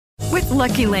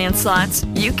Lucky Land Slots,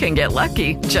 you can get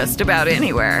lucky just about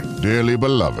anywhere. Dearly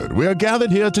beloved, we are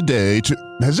gathered here today to...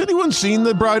 Has anyone seen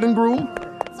the bride and groom?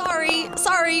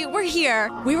 Sorry, we're here.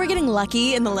 We were getting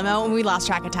lucky in the limo and we lost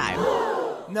track of time.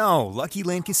 No, Lucky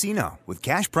Land Casino, with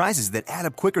cash prizes that add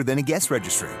up quicker than a guest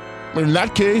registry. In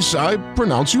that case, I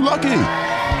pronounce you lucky.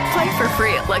 Play for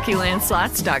free at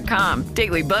LuckyLandSlots.com.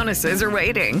 Daily bonuses are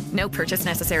waiting. No purchase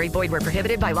necessary. Void where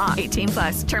prohibited by law.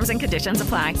 18+. Terms and conditions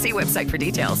apply. See website for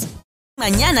details.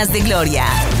 Mañanas de Gloria.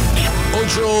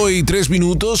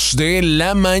 8:03 de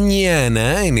la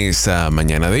mañana, en esta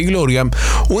mañana de gloria,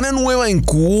 una nueva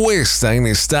encuesta en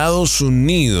Estados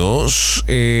Unidos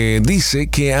dice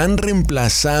que han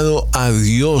reemplazado a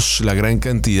Dios la gran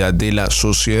cantidad de la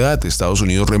sociedad. Estados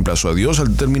Unidos reemplazó a Dios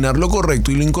al determinar lo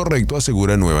correcto y lo incorrecto,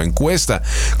 asegura nueva encuesta.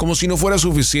 Como si no fuera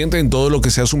suficiente en todo lo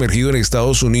que se ha sumergido en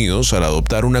Estados Unidos al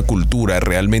adoptar una cultura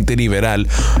realmente liberal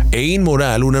e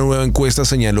inmoral, una nueva encuesta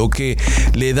señaló que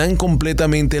le dan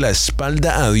completamente la espalda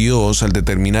a Dios al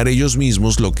determinar ellos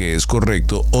mismos lo que es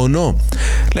correcto o no.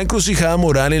 La encrucijada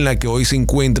moral en la que hoy se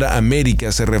encuentra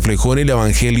América se reflejó en el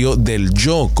Evangelio del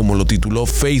Yo, como lo tituló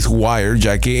FaithWire,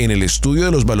 ya que en el estudio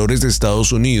de los valores de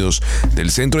Estados Unidos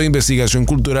del Centro de Investigación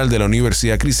Cultural de la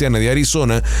Universidad Cristiana de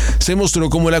Arizona, se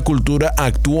mostró cómo la cultura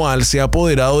actual se ha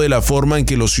apoderado de la forma en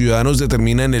que los ciudadanos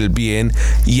determinan el bien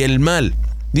y el mal.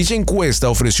 Dicha encuesta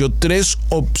ofreció 3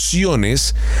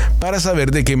 opciones para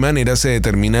saber de qué manera se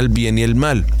determina el bien y el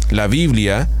mal: la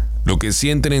Biblia, lo que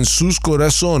sienten en sus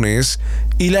corazones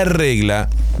y la regla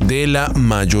de la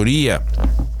mayoría.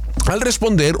 Al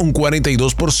responder, un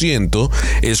 42%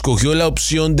 escogió la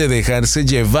opción de dejarse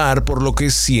llevar por lo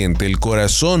que siente el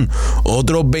corazón.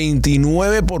 Otro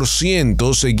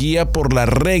 29% seguía por la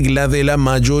regla de la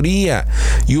mayoría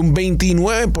y un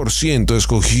 29%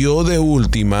 escogió de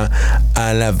última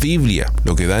a la Biblia,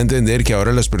 lo que da a entender que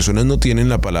ahora las personas no tienen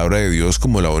la palabra de Dios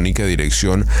como la única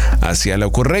dirección hacia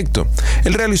lo correcto.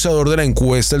 El realizador de la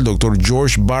encuesta, el Dr.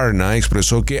 George Barna,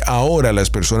 expresó que ahora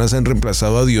las personas han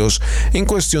reemplazado a Dios en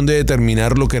cuestión de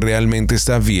determinar lo que realmente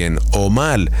está bien o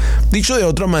mal. Dicho de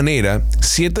otra manera,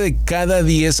 7 de cada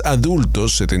 10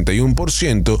 adultos,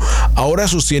 71%, ahora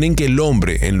sostienen que el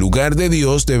hombre, en lugar de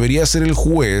Dios, debería ser el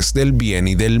juez del bien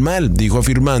y del mal, dijo,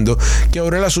 afirmando que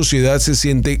ahora la sociedad se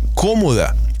siente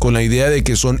cómoda con la idea de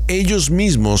que son ellos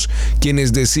mismos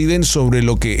quienes deciden sobre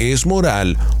lo que es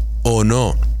moral o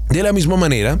no. De la misma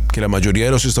manera que la mayoría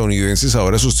de los estadounidenses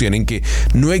ahora sostienen que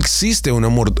no existe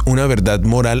una verdad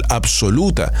moral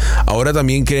absoluta, ahora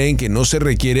también creen que no se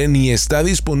requiere ni está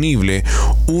disponible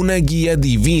una guía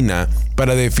divina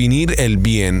para definir el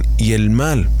bien y el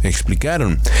mal,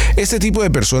 explicaron. Este tipo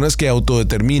de personas que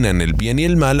autodeterminan el bien y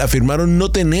el mal afirmaron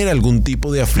no tener algún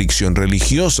tipo de aflicción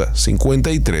religiosa,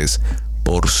 53%.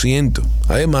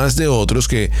 Además de otros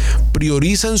que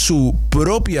priorizan su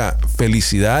propia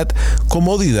felicidad,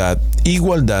 comodidad,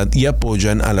 igualdad y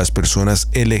apoyan a las personas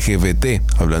LGBT,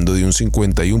 hablando de un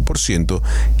 51%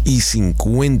 y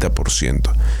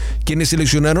 50%. Quienes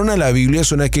seleccionaron a la Biblia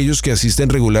son aquellos que asisten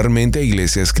regularmente a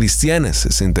iglesias cristianas,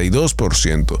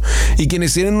 62%, y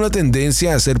quienes tienen una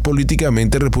tendencia a ser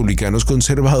políticamente republicanos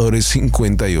conservadores,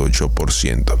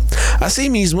 58%.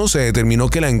 Asimismo, se determinó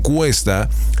que la encuesta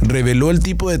reveló el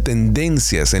tipo de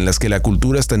tendencias en las que la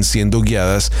cultura están siendo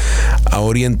guiadas a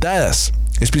orientadas,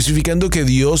 especificando que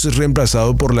Dios es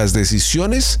reemplazado por las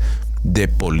decisiones de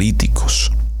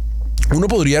políticos. Uno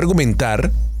podría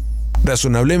argumentar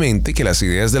razonablemente que las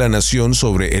ideas de la nación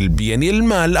sobre el bien y el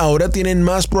mal ahora tienen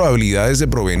más probabilidades de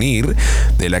provenir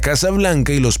de la Casa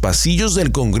Blanca y los pasillos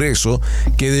del Congreso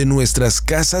que de nuestras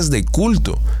casas de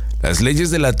culto. Las leyes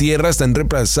de la tierra están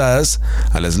reemplazadas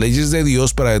a las leyes de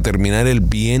Dios para determinar el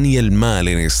bien y el mal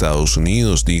en Estados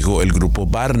Unidos, dijo el grupo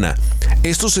Barna.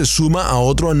 Esto se suma a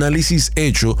otro análisis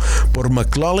hecho por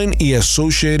McClellan y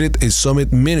Associated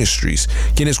Summit Ministries,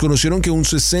 quienes conocieron que un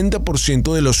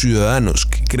 60% de los ciudadanos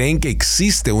creen que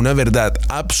existe una verdad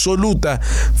absoluta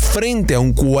frente a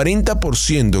un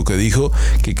 40% que dijo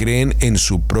que creen en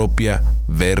su propia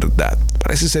verdad.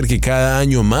 Parece ser que cada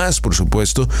año más, por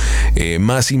supuesto,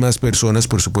 más y más personas,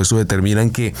 por supuesto, determinan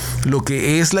que lo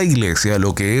que es la iglesia,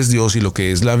 lo que es Dios y lo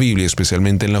que es la Biblia,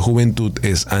 especialmente en la juventud,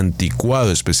 es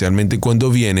anticuado, especialmente cuando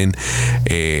vienen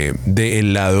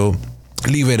del lado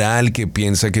liberal que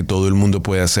piensa que todo el mundo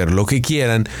puede hacer lo que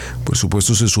quieran, por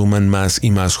supuesto se suman más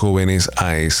y más jóvenes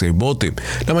a ese bote.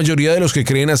 La mayoría de los que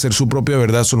creen hacer su propia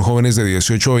verdad son jóvenes de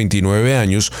 18 a 29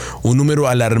 años, un número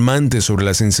alarmante sobre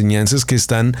las enseñanzas que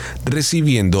están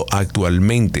recibiendo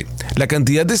actualmente. La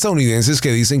cantidad de estadounidenses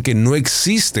que dicen que no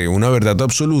existe una verdad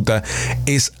absoluta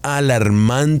es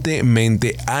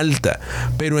alarmantemente alta,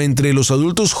 pero entre los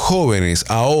adultos jóvenes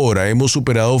ahora hemos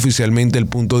superado oficialmente el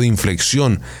punto de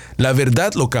inflexión. La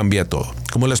verdad lo cambia todo.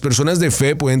 Como las personas de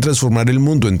fe pueden transformar el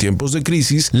mundo en tiempos de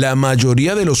crisis, la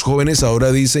mayoría de los jóvenes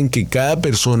ahora dicen que cada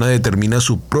persona determina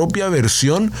su propia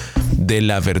versión de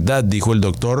la verdad, dijo el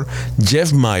doctor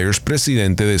Jeff Myers,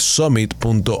 presidente de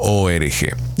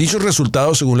Summit.org. Dichos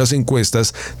resultados, según las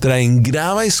encuestas, traen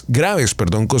graves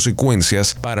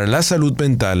consecuencias para la salud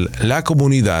mental, la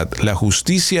comunidad, la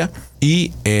justicia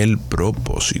y el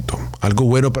propósito. Algo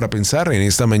bueno para pensar en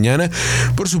esta mañana,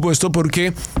 por supuesto,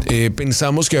 porque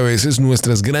pensamos que a veces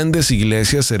nuestras grandes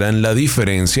iglesias serán la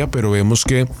diferencia, pero vemos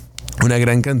que una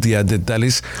gran cantidad de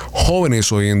tales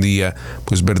jóvenes hoy en día,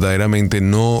 pues verdaderamente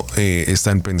no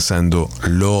están pensando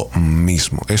lo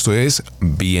mismo. Esto es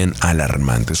bien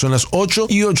alarmante. Son las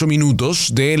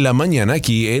 8:08 de la mañana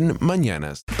aquí en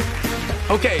Mañanas.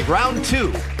 Okay, round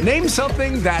 2. Name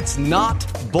something that's not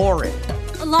boring.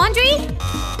 A laundry?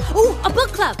 Ooh, a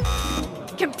book club.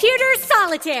 Computer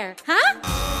solitaire, huh?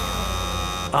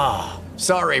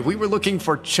 Sorry, we were looking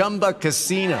for Chumba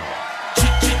Casino.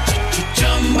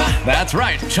 That's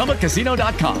right.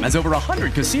 ChumbaCasino.com has over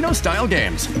 100 casino-style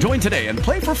games. Join today and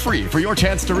play for free for your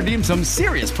chance to redeem some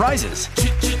serious prizes.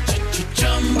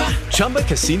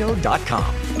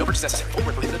 ChumbaCasino.com. No purchase necessary. Void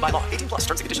where prohibited by law. 18+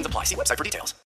 terms and conditions apply. See website for details.